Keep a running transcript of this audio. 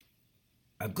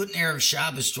A good Erev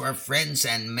Shabbos to our friends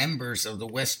and members of the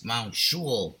West Mount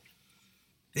Shul.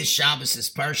 This Shabbos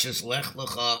is Parshas Lech,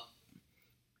 Lecha,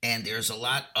 and there's a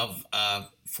lot of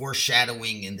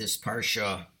foreshadowing in this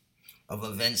Parsha of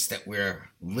events that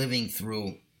we're living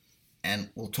through,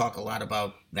 and we'll talk a lot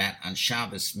about that on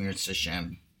Shabbos, Mirz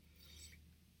Hashem.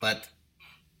 But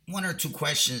one or two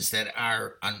questions that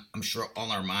are on, I'm sure,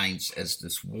 all our minds as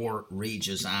this war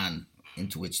rages on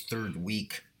into its third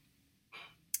week.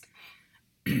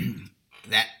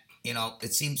 That,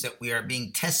 it seems that we are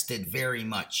being tested very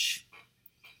much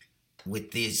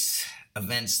with these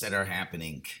events that are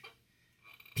happening.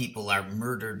 People are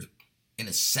murdered in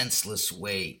a senseless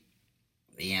way.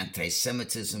 The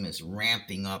anti-Semitism is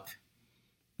ramping up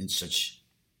in such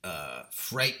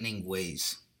frightening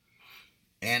ways.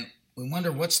 And we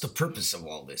wonder, what's the purpose of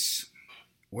all this?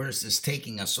 Where is this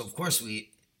taking us? So, of course, we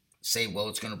say, well,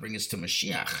 it's going to bring us to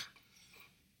Mashiach,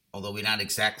 although we're not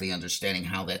exactly understanding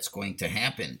how that's going to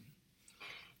happen.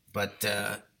 But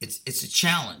it's a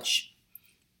challenge.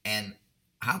 And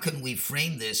how can we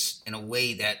frame this in a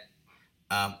way that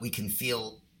we can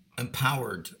feel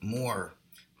empowered more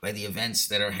by the events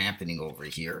that are happening over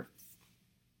here?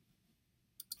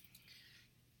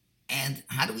 And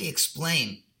how do we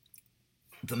explain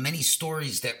the many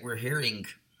stories that we're hearing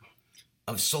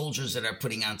of soldiers that are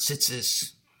putting on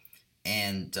tzitzis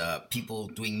and people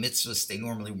doing mitzvahs they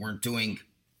normally weren't doing,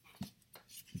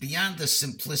 beyond the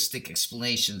simplistic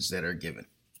explanations that are given?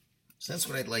 So that's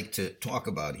what I'd like to talk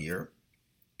about here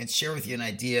and share with you an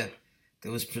idea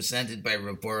that was presented by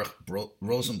Rav Baruch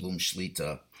Rosenblum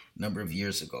Shlita a number of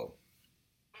years ago.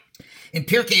 In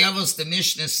Pirkei Avos, the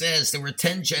Mishnah says there were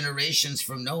 10 generations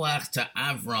from Noach to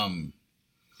Avram.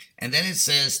 And then it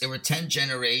says there were 10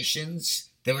 generations,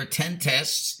 there were 10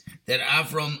 tests that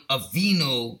Avram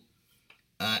Avinu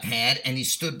had, and he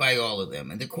stood by all of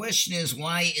them. And the question is,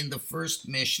 why in the first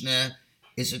Mishnah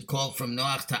is it called from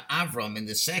Noach to Avram? In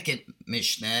the second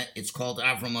Mishnah, it's called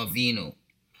Avram Avinu.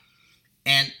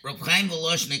 And Reb Chaim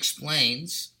Volozhin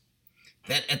explains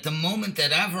that at the moment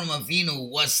that Avram Avinu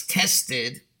was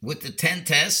tested with the 10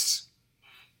 tests,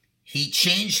 he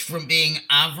changed from being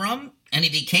Avram and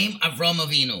he became Avram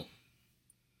Avinu.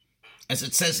 As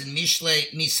it says in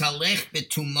Mishlei, Misalech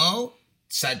betumo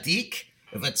tzaddik.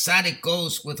 If a tzaddik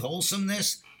goes with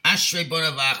wholesomeness, Ashrei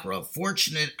bonav achra,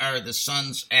 fortunate are the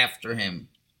sons after him.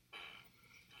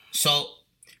 So,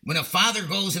 when a father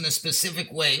goes in a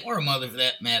specific way, or a mother for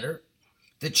that matter,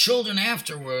 the children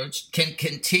afterwards can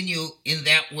continue in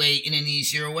that way in an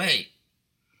easier way.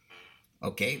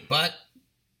 Okay, but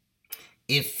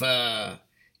if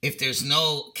there's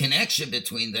no connection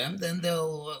between them, then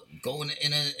they'll go in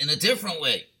a different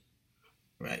way,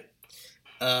 right?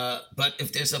 But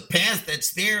if there's a path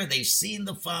that's there, they've seen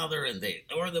the father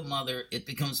or the mother, it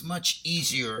becomes much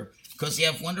easier because you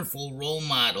have wonderful role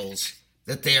models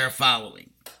that they are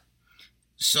following.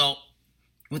 So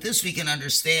with this, we can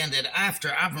understand that after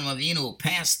Avram Avinu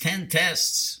passed 10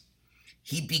 tests,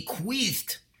 he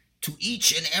bequeathed to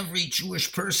each and every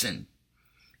Jewish person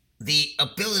the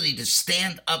ability to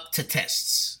stand up to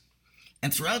tests.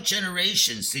 And throughout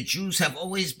generations, the Jews have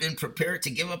always been prepared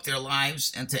to give up their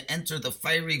lives and to enter the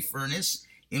fiery furnace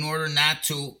in order not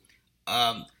to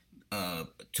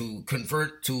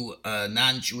convert to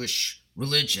non-Jewish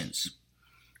religions.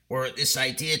 Or this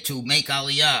idea to make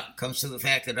Aliyah comes to the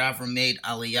fact that Avram made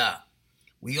Aliyah.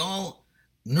 We all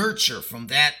nurture from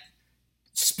that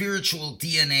spiritual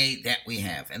DNA that we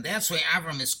have. And that's why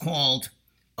Avram is called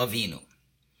Avinu.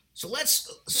 So let's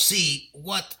see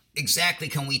what exactly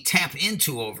can we tap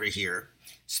into over here,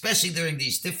 especially during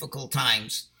these difficult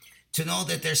times, to know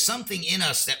that there's something in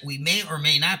us that we may or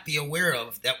may not be aware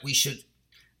of that we should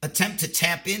attempt to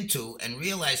tap into and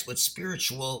realize what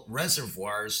spiritual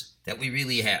reservoirs that we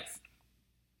really have.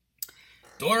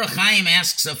 Dora Chaim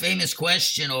asks a famous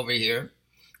question over here.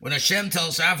 When Hashem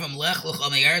tells Avram, Lech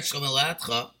Lecha me'aretz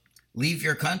me'latcha, leave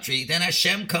your country, then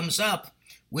Hashem comes up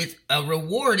with a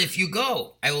reward if you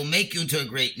go. I will make you into a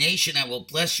great nation. I will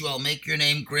bless you. I'll make your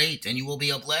name great, and you will be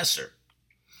a blesser.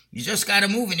 You just got to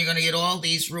move, and you're going to get all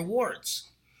these rewards.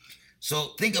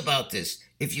 So think about this.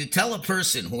 If you tell a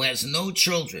person who has no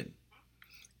children,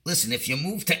 listen, if you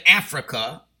move to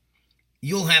Africa,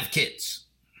 you'll have kids.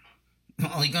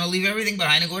 Well, you're going to leave everything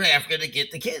behind and go to Africa to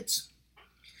get the kids.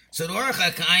 So the Orach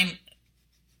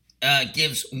HaKaim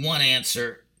gives one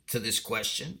answer to this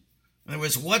question. In other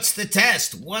words, what's the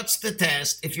test? What's the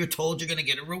test if you're told you're going to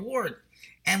get a reward?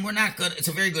 And we're not going to, it's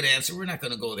a very good answer. We're not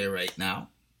going to go there right now.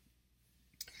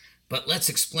 But let's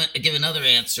give another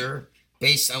answer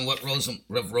based on what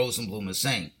Rav Rosenblum is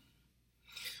saying.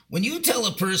 When you tell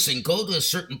a person, go to a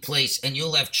certain place and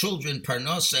you'll have children,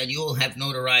 parnosa, and you'll have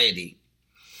notoriety.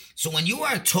 So when you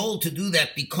are told to do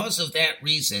that because of that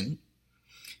reason,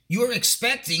 you're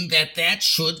expecting that that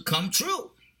should come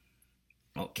true.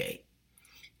 Okay.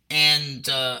 And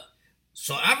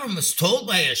so Avram was told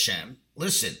by Hashem,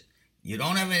 listen, you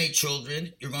don't have any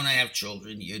children, you're going to have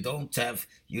children.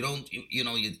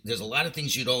 There's a lot of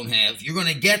things you don't have. You're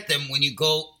going to get them when you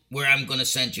go where I'm going to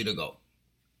send you to go.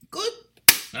 Good.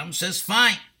 Avram says,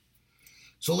 fine.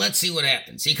 So let's see what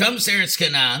happens. He comes there, it's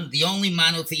Canaan, the only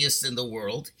monotheist in the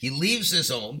world. He leaves his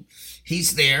home.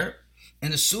 He's there.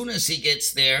 And as soon as he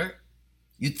gets there,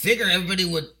 you'd figure everybody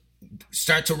would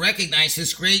start to recognize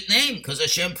his great name because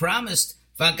Hashem promised,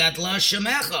 Vagadla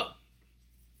Shemecha.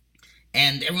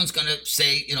 And everyone's going to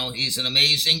say, he's an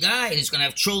amazing guy. And he's going to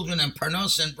have children and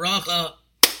parnos and bracha.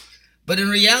 But in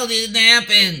reality, it didn't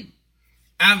happen.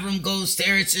 Avram goes to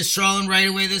Eretz Yisrael, and right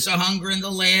away there's a hunger in the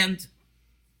land.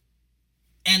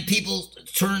 And people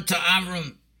turn to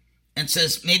Avram and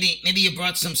says, maybe you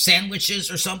brought some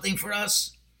sandwiches or something for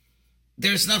us?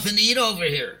 There's nothing to eat over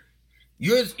here.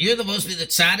 You're supposed to be the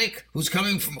tzaddik who's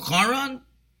coming from Haran?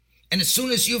 And as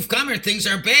soon as you've come here, things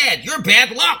are bad. You're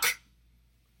bad luck.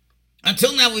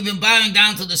 Until now, we've been bowing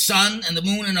down to the sun and the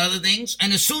moon and other things.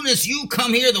 And as soon as you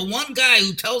come here, the one guy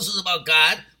who tells us about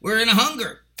God, we're in a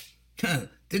hunger.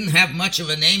 Didn't have much of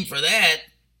a name for that.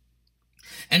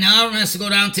 And now Avram has to go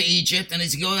down to Egypt. And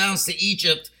as he goes down to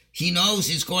Egypt, he knows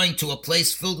he's going to a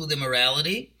place filled with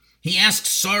immorality. He asks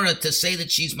Sarah to say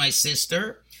that she's my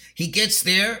sister. He gets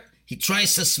there. He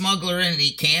tries to smuggle her in and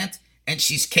he can't. And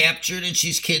she's captured and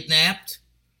she's kidnapped.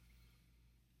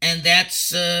 And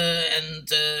that's, and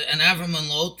Avram and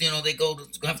Lot, they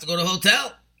have to go to a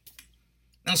hotel.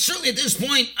 Now, certainly at this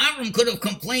point, Avram could have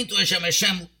complained to Hashem,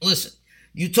 Hashem, listen,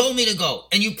 you told me to go,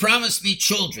 and you promised me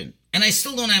children, and I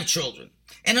still don't have children.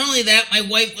 And not only that, my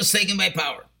wife was taken by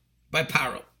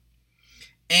Paro.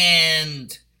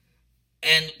 And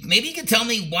maybe you can tell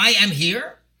me why I'm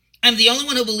here? I'm the only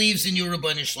one who believes in you,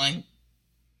 Rabbeinu Shalom.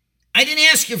 I didn't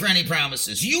ask you for any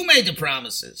promises. You made the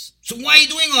promises. So why are you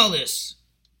doing all this?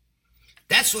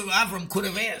 That's what Avram could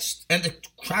have asked. And the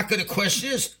crack of the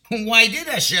question is, why did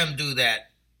Hashem do that?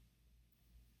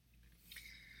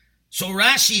 So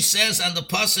Rashi says on the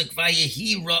pasuk,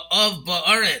 Vayehi Ra'av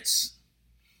Ba'aretz.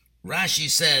 Rashi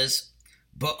says,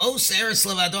 Ba'os Eretz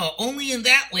Levado. Only in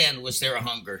that land was there a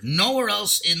hunger. Nowhere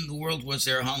else in the world was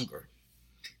there hunger.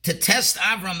 To test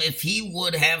Avram if he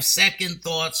would have second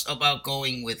thoughts about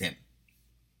going with him.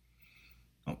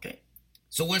 Okay.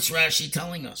 So what's Rashi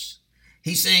telling us?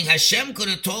 He's saying Hashem could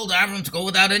have told Avram to go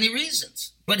without any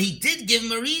reasons. But he did give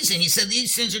him a reason. He said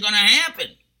these things are going to happen.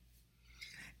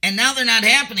 And now they're not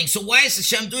happening. So why is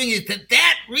Hashem doing it?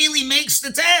 That really makes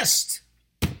the test.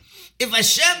 If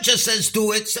Hashem just says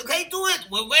do it, so okay, do it.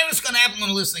 Well, where it's going to happen, I'm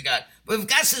going to listen to God. But if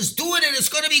God says do it and it's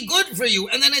going to be good for you,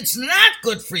 and then it's not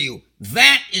good for you,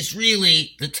 that is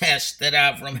really the test that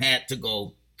Avram had to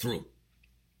go through.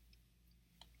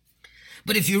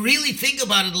 But if you really think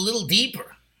about it a little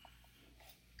deeper,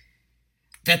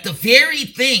 that the very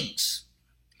things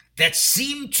that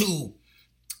seem to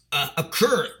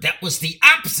occur, that was the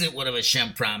opposite of what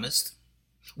Hashem promised,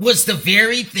 was the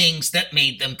very things that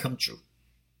made them come true.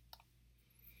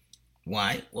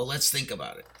 Why? Well, let's think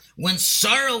about it. When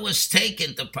Sarah was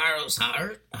taken to Paro's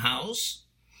house,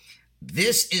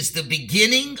 this is the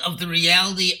beginning of the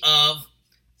reality of,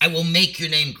 I will make your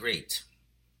name great.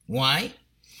 Why?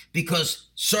 Because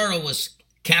Sarah was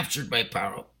captured by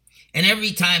Paro. And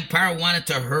every time Paro wanted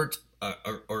to hurt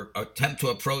or attempt to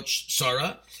approach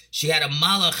Sarah, she had a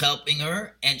malach helping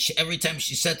her. And every time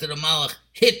she said to the malach,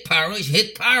 hit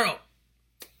Paro.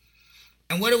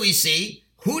 And what do we see?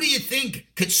 Who do you think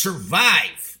could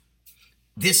survive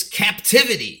this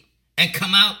captivity and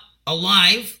come out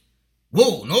alive?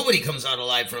 Whoa, nobody comes out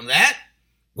alive from that.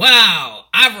 Wow,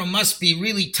 Avram must be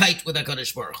really tight with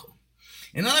HaKadosh Baruch Hu.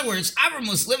 In other words, Avram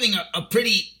was living a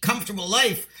pretty comfortable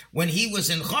life when he was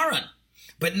in Haran.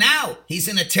 But now he's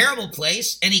in a terrible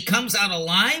place and he comes out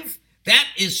alive. That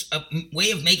is a way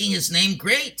of making his name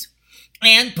great.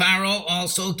 And Paro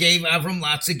also gave Avram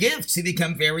lots of gifts. He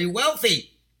became very wealthy.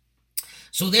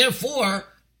 So therefore,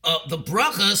 the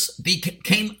brachas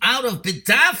came out of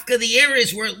B'davka, the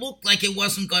areas where it looked like it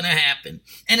wasn't going to happen.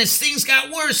 And as things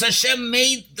got worse, Hashem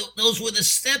made those were the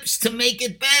steps to make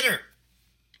it better.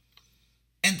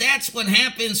 And that's what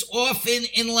happens often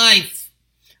in life.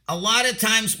 A lot of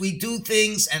times we do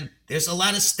things and There's a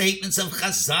lot of statements of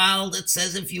Chazal that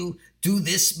says if you do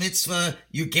this mitzvah,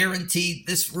 you're guaranteed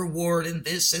this reward and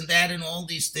this and that and all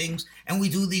these things. And we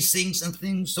do these things and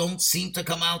things don't seem to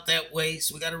come out that way.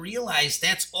 So we got to realize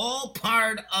that's all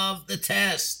part of the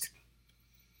test.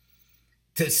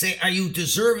 To say, are you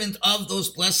deserving of those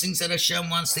blessings that Hashem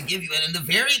wants to give you? And in the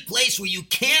very place where you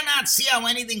cannot see how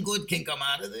anything good can come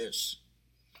out of this,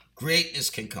 greatness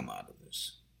can come out of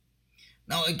this.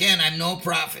 Now, again, I'm no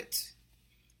prophet.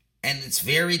 And it's a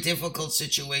very difficult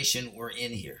situation we're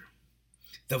in here.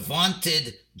 The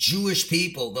vaunted Jewish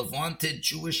people, the vaunted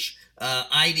Jewish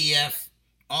IDF,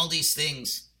 all these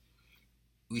things,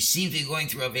 we seem to be going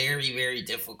through a very, very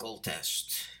difficult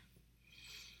test.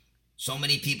 So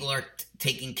many people are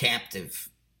taken captive.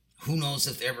 Who knows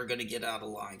if they're ever going to get out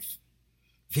alive?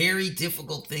 Very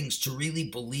difficult things to really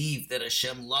believe that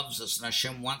Hashem loves us and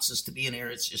Hashem wants us to be in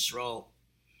Eretz Yisrael.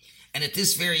 And at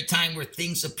this very time where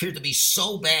things appear to be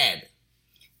so bad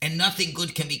and nothing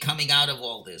good can be coming out of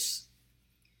all this,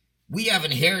 we have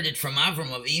inherited from Avram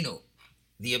Avinu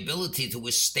the ability to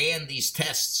withstand these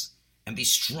tests and be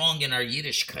strong in our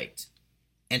Yiddishkeit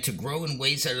and to grow in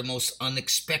ways that are the most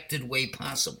unexpected way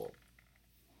possible.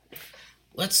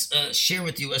 Let's share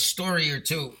with you a story or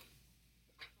two.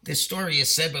 This story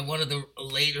is said by one of the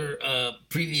later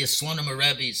previous Slonim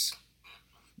Rebbes.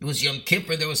 It was Yom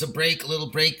Kippur. There was a little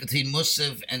break between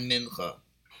Musaf and Mincha.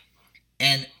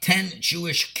 And 10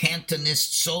 Jewish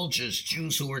Cantonist soldiers,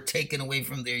 Jews who were taken away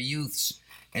from their youths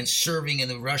and serving in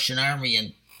the Russian army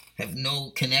and have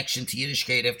no connection to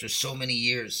Yiddishkeit after so many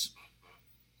years.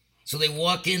 So they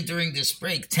walk in during this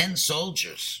break, 10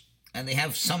 soldiers, and they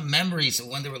have some memories of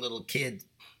when they were a little kid.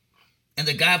 And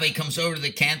the Gabbai comes over to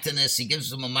the Cantonists, he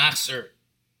gives them a machzer.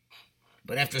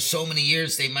 But after so many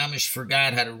years, they mamish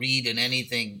forgot how to read and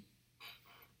anything.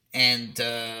 And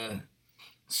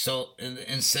so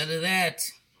instead of that,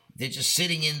 they're just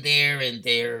sitting in there and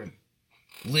they're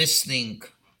listening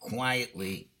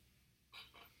quietly.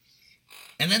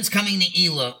 And then's coming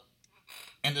Ne'ilah,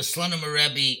 and the Slonim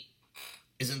Rebbe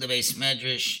is in the Beis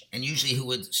Medrash, and usually he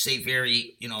would say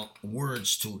very,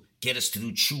 words to get us to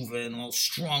do tshuva and all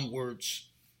strong words.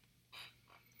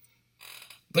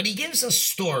 But he gives a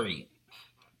story.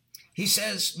 He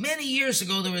says, many years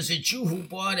ago there was a Jew who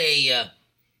bought a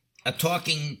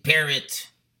talking parrot,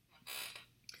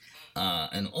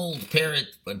 an old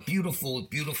parrot, but beautiful, with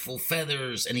beautiful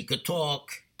feathers, and he could talk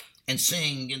and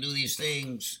sing and do these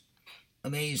things.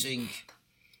 Amazing.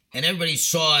 And everybody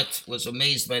saw it, was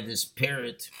amazed by this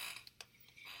parrot.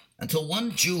 Until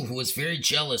one Jew who was very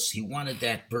jealous, he wanted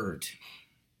that bird.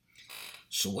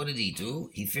 So what did he do?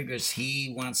 He figures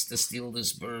he wants to steal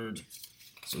this bird,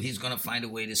 so he's going to find a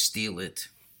way to steal it.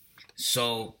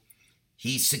 So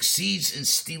he succeeds in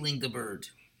stealing the bird.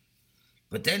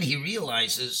 But then he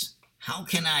realizes, how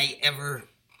can I ever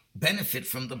benefit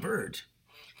from the bird?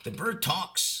 The bird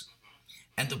talks,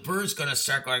 and the bird's going to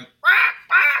start going, quack,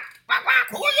 quack, quack, quack.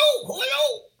 Who are you? Who are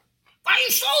you? Why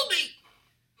you stole me?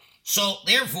 So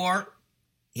therefore,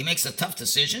 he makes a tough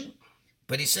decision,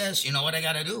 but he says, you know what I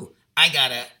got to do? I got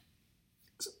to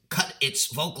cut its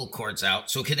vocal cords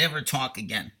out so it can never talk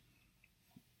again.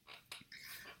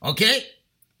 Okay,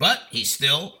 but he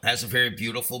still has a very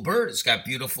beautiful bird. It's got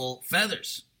beautiful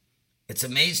feathers. It's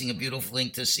amazing, a beautiful thing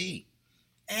to see.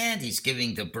 And he's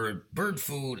giving the bird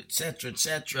food, etc.,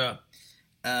 etc.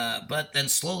 But then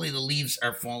slowly the leaves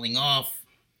are falling off.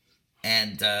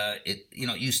 And it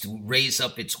used to raise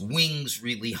up its wings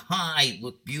really high,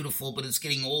 look beautiful, but it's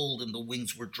getting old and the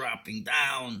wings were dropping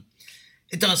down.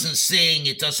 It doesn't sing,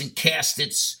 it doesn't cast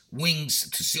its wings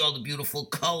to see all the beautiful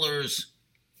colors.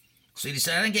 So he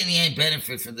decided, I don't get any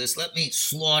benefit from this. Let me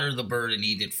slaughter the bird and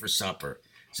eat it for supper.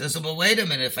 Says, but wait a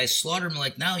minute, if I slaughter him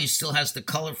like now, he still has the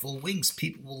colorful wings,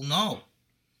 people will know.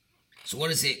 So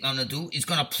what is he going to do? He's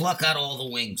going to pluck out all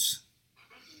the wings.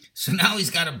 So now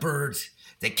he's got a bird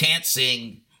that can't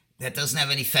sing, that doesn't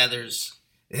have any feathers,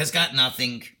 it has got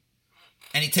nothing,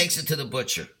 and he takes it to the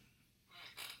butcher.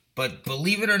 But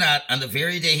believe it or not, on the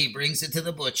very day he brings it to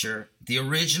the butcher, the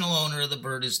original owner of the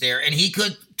bird is there, and he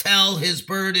could tell his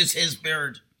bird is his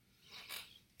bird.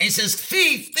 And he says,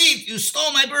 thief, you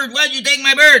stole my bird, why'd you take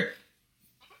my bird?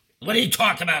 What are you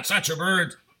talking about, such a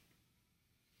bird?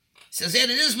 He says, yeah,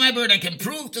 it is my bird, I can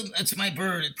prove to them it's my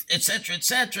bird, etc.,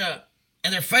 etc.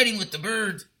 And they're fighting with the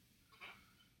bird.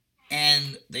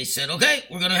 And they said, okay,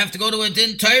 we're going to have to go to a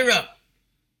din Torah.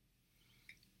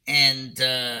 And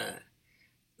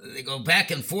they go back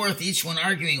and forth, each one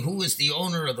arguing who is the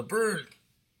owner of the bird.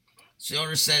 So the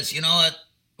owner says, you know what,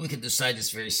 we can decide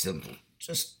this very simple.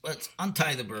 Just let's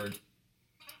untie the bird,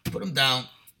 put him down,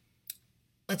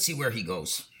 let's see where he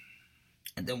goes.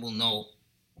 And then we'll know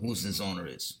who his owner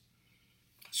is.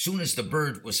 As soon as the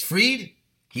bird was freed,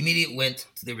 he immediately went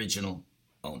to the original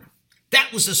owner.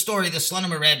 That was the story the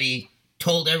Slonim Rebbe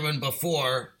told everyone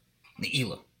before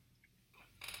Ne'ilah.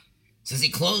 Since he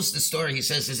closed the story, he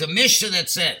says, there's a Mishnah that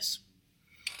says,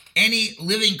 any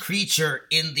living creature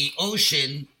in the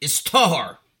ocean is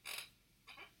tahor.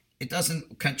 It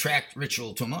doesn't contract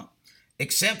ritual tumah,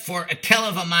 except for a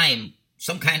kelev hamayim,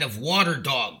 some kind of water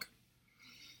dog,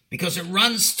 because it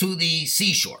runs to the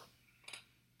seashore.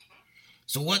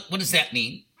 So what does that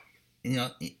mean? You know,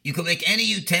 you can make any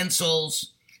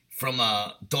utensils from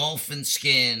a dolphin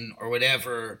skin or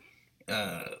whatever,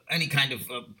 any kind of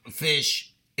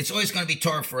fish. It's always going to be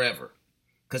tahor forever,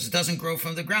 because it doesn't grow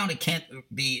from the ground. It can't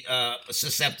be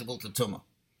susceptible to tumah.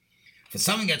 If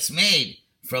something gets made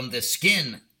from the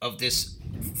skin of this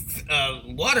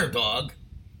water dog,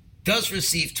 does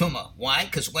receive tumah. Why?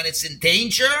 Because when it's in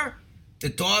danger, the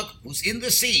dog who's in the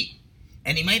sea,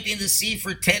 and he might be in the sea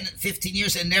for 10, 15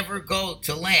 years and never go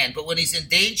to land, but when he's in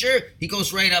danger, he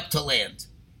goes right up to land.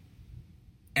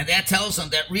 And that tells him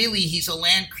that really he's a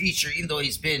land creature, even though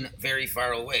he's been very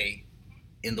far away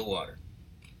in the water.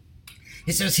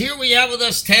 He says, here we have with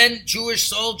us 10 Jewish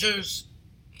soldiers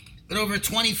that over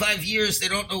 25 years, they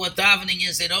don't know what davening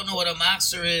is, they don't know what a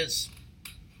machzor is.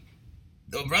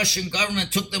 The Russian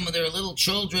government took them with their little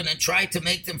children and tried to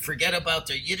make them forget about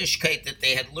their Yiddishkeit that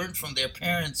they had learned from their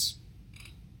parents.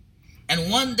 And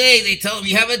one day they tell them,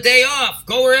 you have a day off,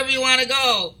 go wherever you want to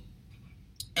go.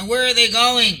 And where are they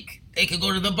going? They can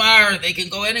go to the bar, they can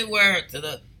go anywhere, to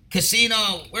the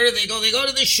casino. Where do they go? They go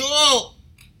to the shul.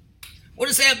 What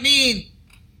does that mean?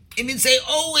 It means they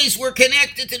always were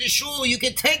connected to the shul. You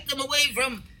can take them away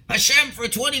from Hashem for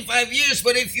 25 years,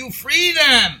 but if you free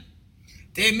them,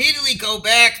 they immediately go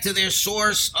back to their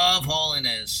source of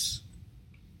holiness.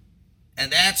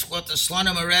 And that's what the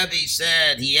Slonim Rebbe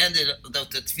said. He ended the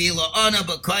tefillah, Ana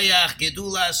b'koyach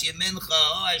gedulas yemincha,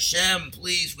 oh Hashem,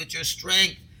 please, with your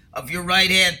strength of your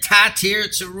right hand, tatir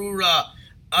tzarura,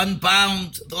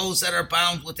 unbound those that are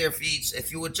bound with their feet.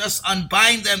 If you would just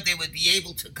unbind them, they would be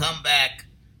able to come back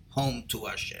home to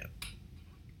Hashem.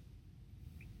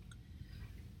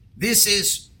 This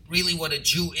is really what a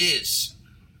Jew is.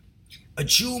 A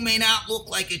Jew may not look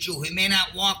like a Jew. He may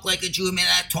not walk like a Jew. He may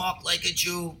not talk like a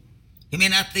Jew. He may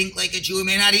not think like a Jew. He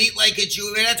may not eat like a Jew.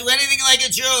 He may not do anything like a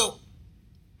Jew.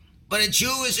 But a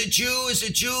Jew is a Jew is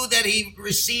a Jew that he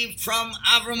received from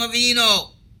Avram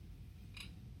Avinu.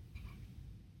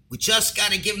 We just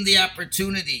got to give him the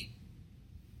opportunity.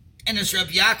 And as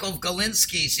Rabbi Yaakov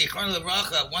Galinsky, Zichron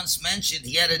Levracha, once mentioned,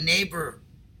 he had a neighbor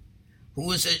who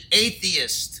was an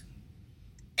atheist.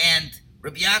 And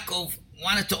Rabbi Yaakov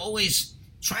wanted to always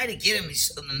try to get him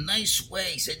in a nice way.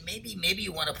 He said, maybe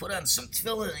you want to put on some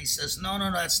tefillin. And he says, no,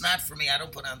 that's not for me. I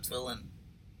don't put on tefillin.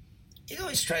 He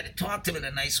always tried to talk to him in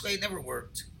a nice way. It never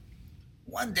worked.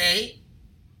 One day,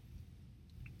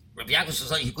 Rabbi Yaakov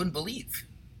was like, he couldn't believe.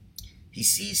 He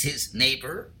sees his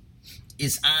neighbor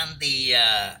is on the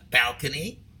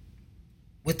balcony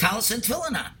with talis and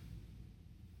tefillin on.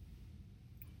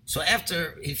 So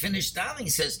after he finished davening, he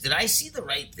says, did I see the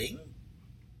right thing?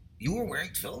 You were wearing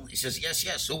tefillin? He says,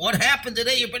 yes. So what happened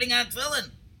today? You're putting on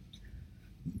tefillin.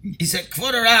 He said,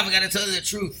 Kvod Rav, I got to tell you the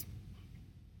truth.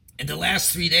 In the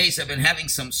last 3 days, I've been having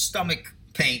some stomach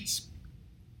pains.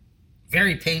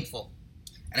 Very painful.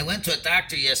 And I went to a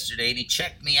doctor yesterday, and he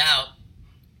checked me out.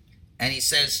 And he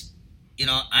says,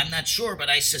 I'm not sure, but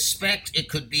I suspect it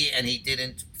could be, and he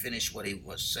didn't finish what he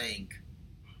was saying.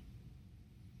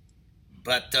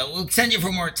 But we'll send you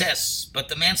for more tests. But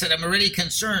the man said, I'm already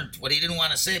concerned. What he didn't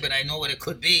want to say, but I know what it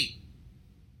could be.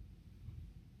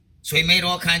 So he made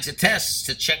all kinds of tests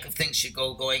to check if things should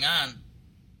going on.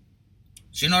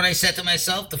 So you know what I said to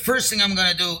myself? The first thing I'm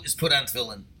going to do is put on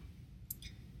tefillin.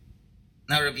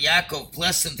 Now Rabbi Yaakov,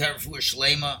 blessed him to have refuah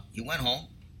shlema, he went home.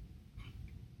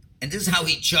 And this is how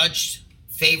he judged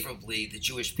favorably the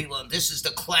Jewish people. And this is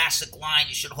the classic line.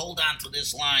 You should hold on to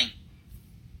this line.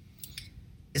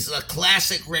 This is a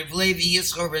classic Reb Levi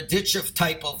Yitzchak Raditchev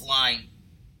type of line.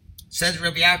 Says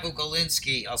Rabbi Yaakov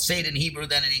Galinsky. I'll say it in Hebrew,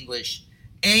 then in English.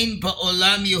 Ein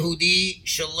ba'olam Yehudi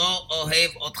shelo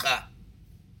ohev otcha.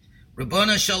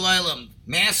 Rabbana Shalom,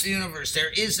 Master Universe,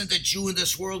 there isn't a Jew in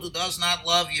this world who does not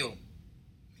love you.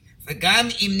 V'gam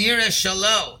im nira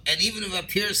shalo, and even if it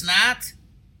appears not,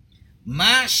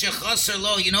 ma shechaser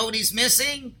lo, you know what he's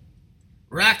missing?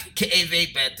 Rak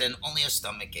ke'evei beten, only a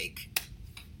stomach ache.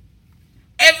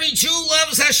 Every Jew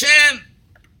loves Hashem.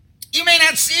 You may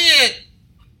not see it,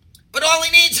 but all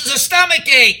he needs is a stomach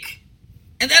ache.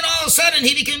 And then all of a sudden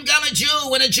he became a Jew.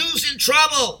 When a Jew's in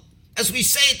trouble, As we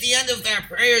say at the end of our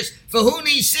prayers, V'hu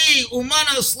nisi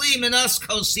umanos li minas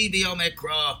kosi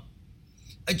b'yomekra.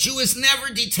 A Jew is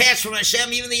never detached from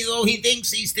Hashem, even though he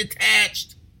thinks he's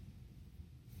detached.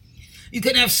 You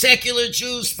can have secular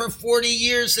Jews for 40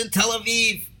 years in Tel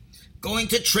Aviv, going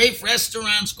to treif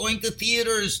restaurants, going to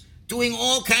theaters, doing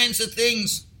all kinds of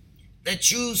things that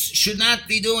Jews should not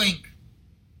be doing.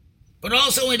 But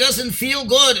also he doesn't feel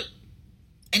good,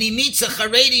 and he meets a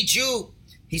Haredi Jew.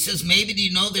 He says, maybe do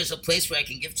you know there's a place where I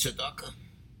can give tzedakah?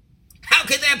 How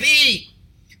could that be?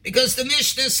 Because the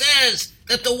Mishnah says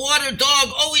that the water dog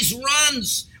always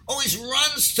runs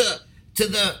to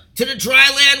the dry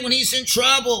land when he's in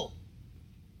trouble.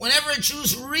 Whenever a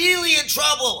Jew's really in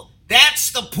trouble,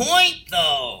 that's the point,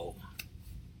 though.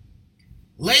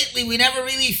 Lately, we never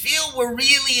really feel we're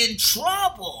really in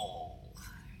trouble.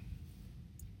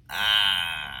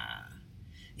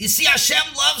 You see,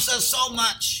 Hashem loves us so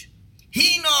much.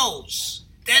 He knows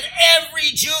that every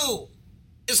Jew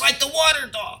is like the water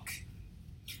dog.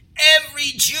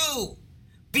 Every Jew,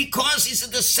 because he's a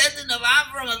descendant of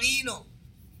Avraham Avinu,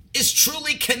 is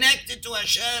truly connected to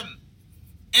Hashem.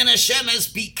 And Hashem has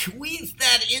bequeathed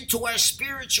that into our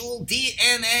spiritual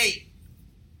DNA.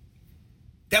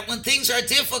 That when things are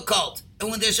difficult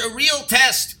and when there's a real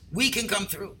test, we can come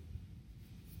through.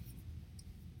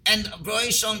 And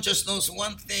Roishon just knows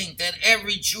one thing, that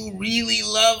every Jew really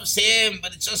loves him,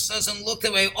 but it just doesn't look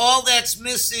that way. All that's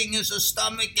missing is a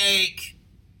stomach ache.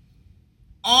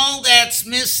 All that's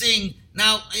missing.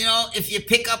 Now, if you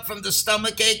pick up from the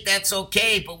stomach ache, that's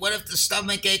okay. But what if the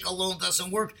stomach ache alone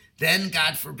doesn't work? Then,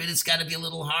 God forbid, it's got to be a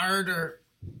little harder.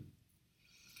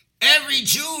 Every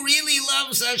Jew really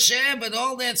loves Hashem, but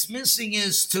all that's missing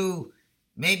is to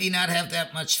maybe not have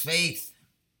that much faith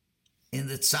in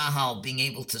the Tzahal being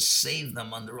able to save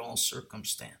them under all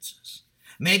circumstances.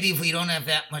 Maybe if we don't have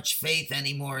that much faith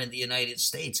anymore in the United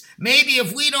States. Maybe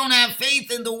if we don't have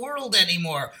faith in the world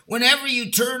anymore. Whenever you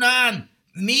turn on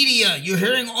media, you're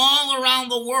hearing all around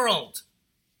the world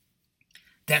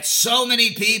that so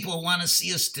many people want to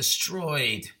see us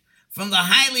destroyed. From the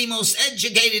highly most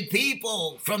educated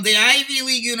people, from the Ivy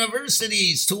League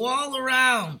universities to all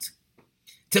around,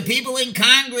 to people in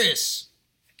Congress.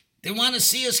 They want to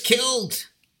see us killed.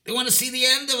 They want to see the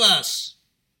end of us.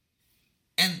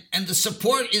 And the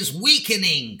support is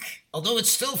weakening, although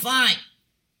it's still fine.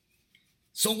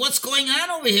 So what's going on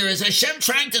over here? Is Hashem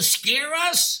trying to scare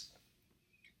us?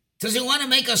 Does he want to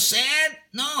make us sad?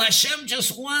 No, Hashem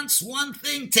just wants one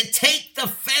thing, to take the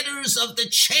fetters of the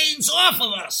chains off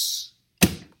of us.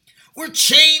 We're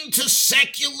chained to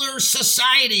secular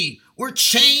society. We're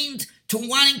chained to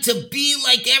wanting to be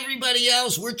like everybody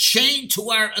else. We're chained to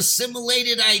our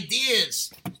assimilated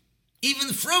ideas.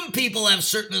 Even frum people have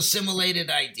certain assimilated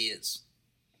ideas.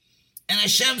 And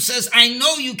Hashem says, I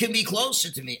know you can be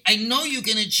closer to me. I know you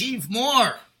can achieve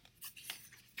more.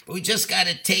 But we just got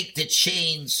to take the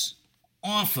chains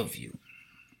off of you.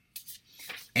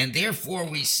 And therefore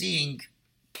we're seeing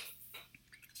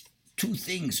two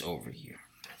things over here.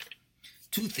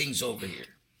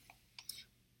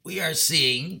 We are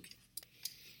seeing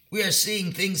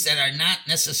things that are not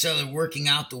necessarily working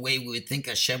out the way we would think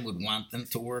Hashem would want them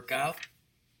to work out.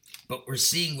 But we're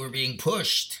seeing we're being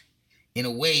pushed in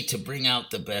a way to bring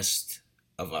out the best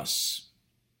of us.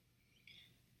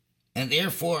 And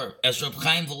therefore, as Reb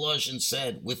Chaim Volozhin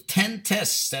said, with 10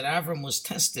 tests that Avram was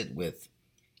tested with,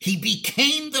 he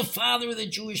became the father of the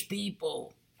Jewish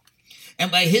people. And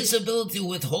by his ability to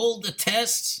withhold the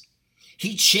tests,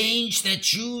 he changed that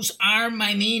Jews are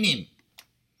maiminim.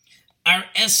 Our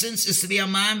essence is to be a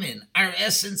mamin. Our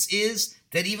essence is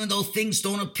that even though things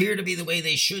don't appear to be the way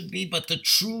they should be, but the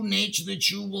true nature of the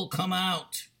Jew will come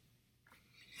out.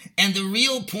 And the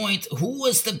real point, who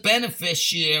was the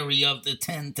beneficiary of the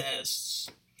 10 tests?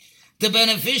 The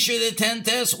beneficiary of the 10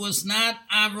 tests was not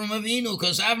Avram Avinu,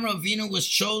 because Avram Avinu was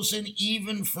chosen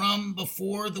even from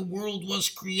before the world was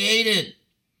created.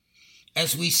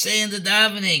 As we say in the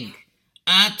davening,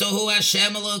 Atahu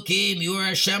Hashem Elokim, you are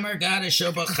Hashem our God,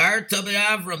 Asher Bacharta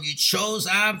be'Avram, you chose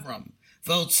Avram.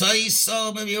 V'otzai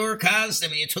Yisrael b'Ur Kazdim,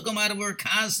 and you took him out of Ur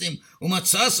Kazdim.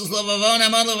 Umatzasas Lavavon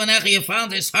Amad Lavanecha, you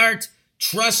found his heart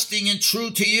trusting and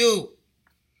true to you.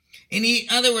 In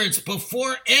other words,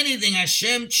 before anything,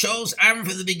 Hashem chose Avram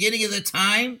from the beginning of the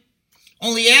time.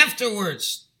 Only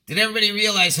afterwards did everybody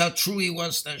realize how true he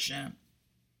was to Hashem.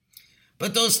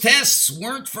 But those tests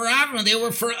weren't for Avram, they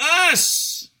were for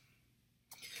us.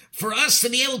 For us to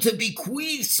be able to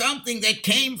bequeath something that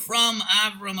came from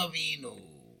Avram Avinu.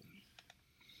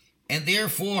 And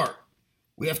therefore,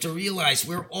 we have to realize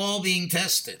we're all being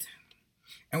tested.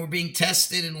 And we're being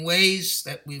tested in ways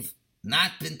that we've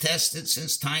not been tested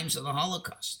since times of the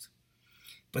Holocaust.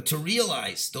 but to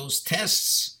realize those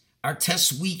tests are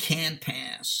tests we can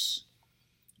pass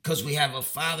because we have a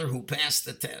Father who passed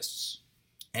the tests.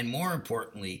 And more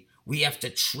importantly, we have to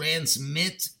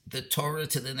transmit the Torah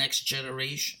to the next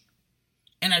generation.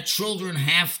 And our children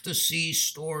have to see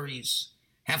stories,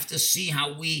 have to see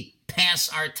how we pass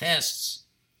our tests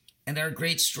and our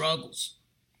great struggles.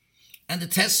 And the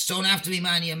tests don't have to be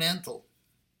monumental.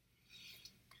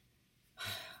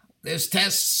 There's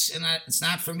tests, and it's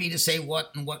not for me to say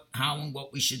what and what, how and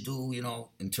what we should do,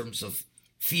 in terms of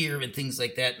fear and things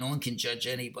like that. No one can judge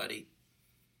anybody.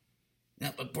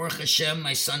 Yeah, but Baruch Hashem,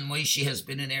 my son Moshe has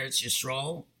been in Eretz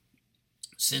Yisrael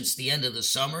since the end of the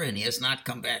summer, and he has not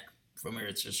come back from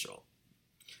Eretz Yisrael.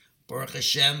 Baruch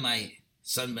Hashem, my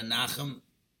son Menachem,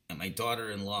 and my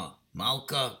daughter-in-law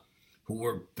Malka, who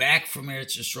were back from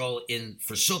Eretz Yisrael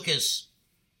for Sukkot,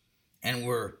 and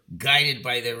were guided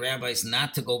by their rabbis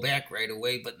not to go back right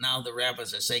away, but now the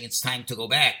rabbis are saying it's time to go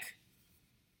back.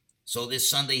 So this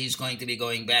Sunday he's going to be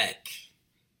going back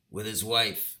with his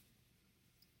wife.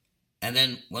 And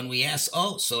then when we ask,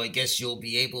 so I guess you'll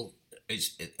be able,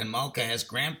 and Malka has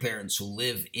grandparents who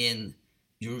live in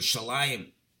Yerushalayim,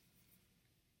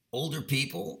 older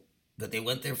people, that they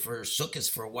went there for Sukkot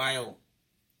for a while.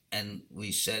 And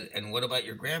we said, and what about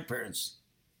your grandparents?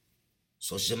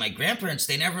 So she said, my grandparents,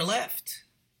 they never left.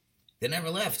 They never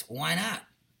left. Why not?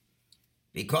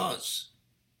 Because,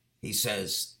 she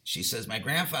says, my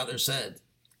grandfather said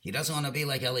he doesn't want to be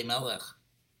like Elimelech,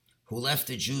 who left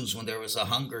the Jews when there was a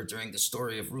hunger during the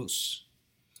story of Rus.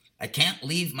 I can't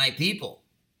leave my people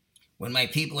when my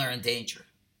people are in danger.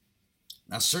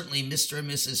 Now, certainly Mr.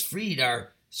 and Mrs. Freed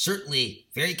are certainly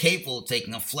very capable of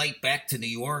taking a flight back to New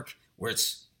York where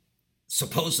it's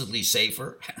supposedly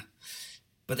safer.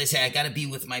 But they say, I got to be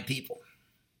with my people.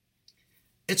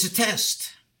 It's a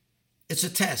test. It's a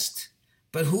test.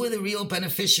 But who are the real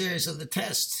beneficiaries of the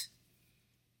test?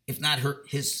 If not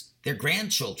their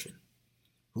grandchildren,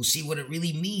 who see what it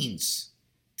really means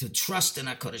to trust in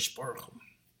HaKadosh Baruch Hu.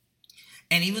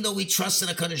 And even though we trust in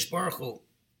HaKadosh Baruch Hu,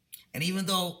 and even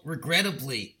though,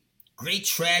 regrettably, great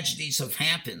tragedies have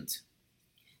happened,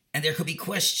 and there could be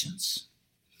questions,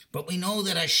 but we know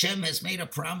that Hashem has made a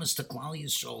promise to Klal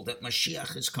Yisrael that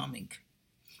Mashiach is coming.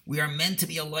 We are meant to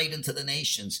be a light unto the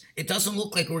nations. It doesn't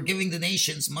look like we're giving the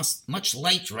nations much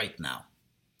light right now.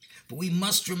 But we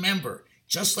must remember,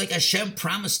 just like Hashem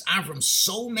promised Avram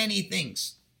so many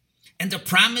things, and the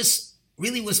promise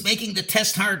really was making the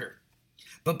test harder.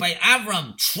 But by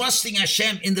Avram trusting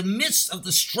Hashem in the midst of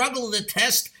the struggle of the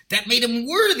test, that made him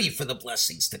worthy for the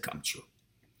blessings to come true.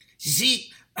 You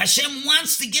see, Hashem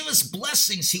wants to give us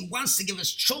blessings. He wants to give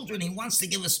us children. He wants to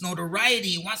give us notoriety.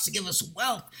 He wants to give us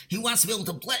wealth. He wants to be able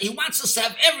to bless. He wants us to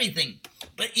have everything.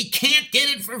 But you can't get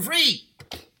it for free.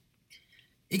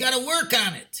 You got to work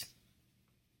on it.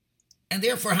 And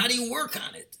therefore, how do you work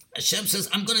on it? Hashem says,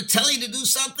 I'm going to tell you to do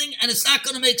something, and it's not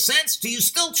going to make sense. Do you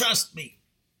still trust me?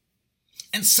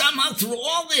 And somehow through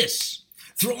all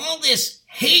this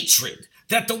hatred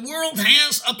that the world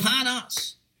has upon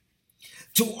us,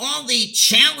 to all the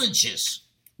challenges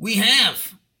we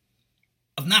have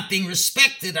of not being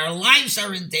respected, our lives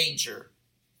are in danger.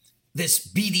 This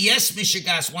BDS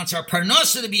Mishigas wants our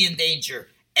Parnasa to be in danger.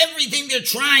 Everything they're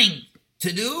trying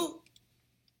to do,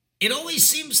 it always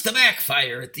seems to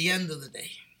backfire at the end of the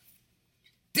day.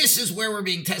 This is where we're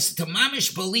being tested to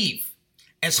mamish believe.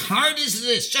 As hard as it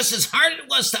is, just as hard as it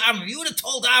was to Avram, you would have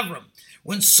told Avram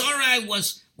when Sarai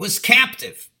was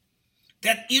captive,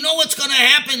 that you know what's going to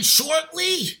happen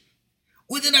shortly?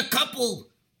 Within a couple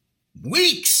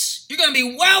weeks, you're going to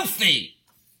be wealthy,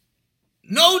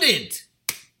 noted.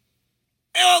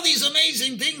 All these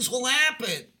amazing things will happen.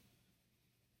 He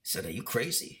said, are you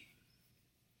crazy?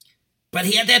 But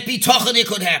he had that bitachon, it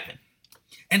could happen.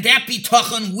 And that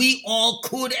bitachon we all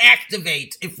could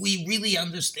activate if we really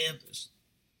understand this.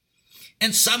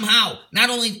 And somehow,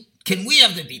 not only can we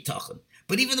have the bitachon,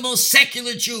 but even the most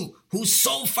secular Jew who's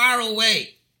so far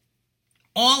away,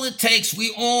 all it takes,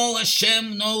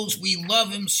 Hashem knows we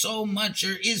love him so much.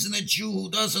 There isn't a Jew who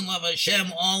doesn't love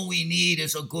Hashem. All we need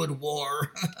is a good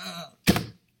war.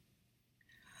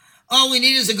 All we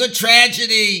need is a good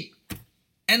tragedy.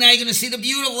 And now you're going to see the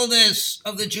beautifulness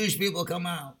of the Jewish people come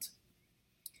out.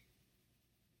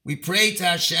 We pray to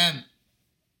Hashem.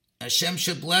 Hashem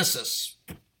should bless us,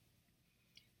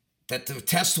 that the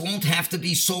test won't have to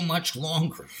be so much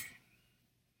longer.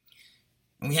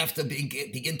 And we have to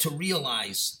begin to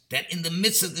realize that in the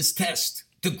midst of this test,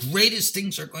 the greatest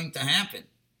things are going to happen.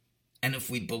 And if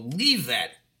we believe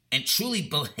that and truly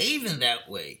behave in that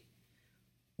way,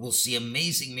 we'll see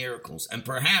amazing miracles. And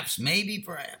perhaps, the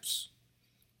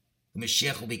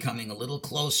Mashiach will be coming a little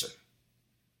closer.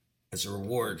 as a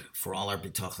reward for all our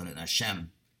bitachon in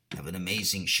Hashem. Have an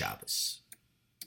amazing Shabbos.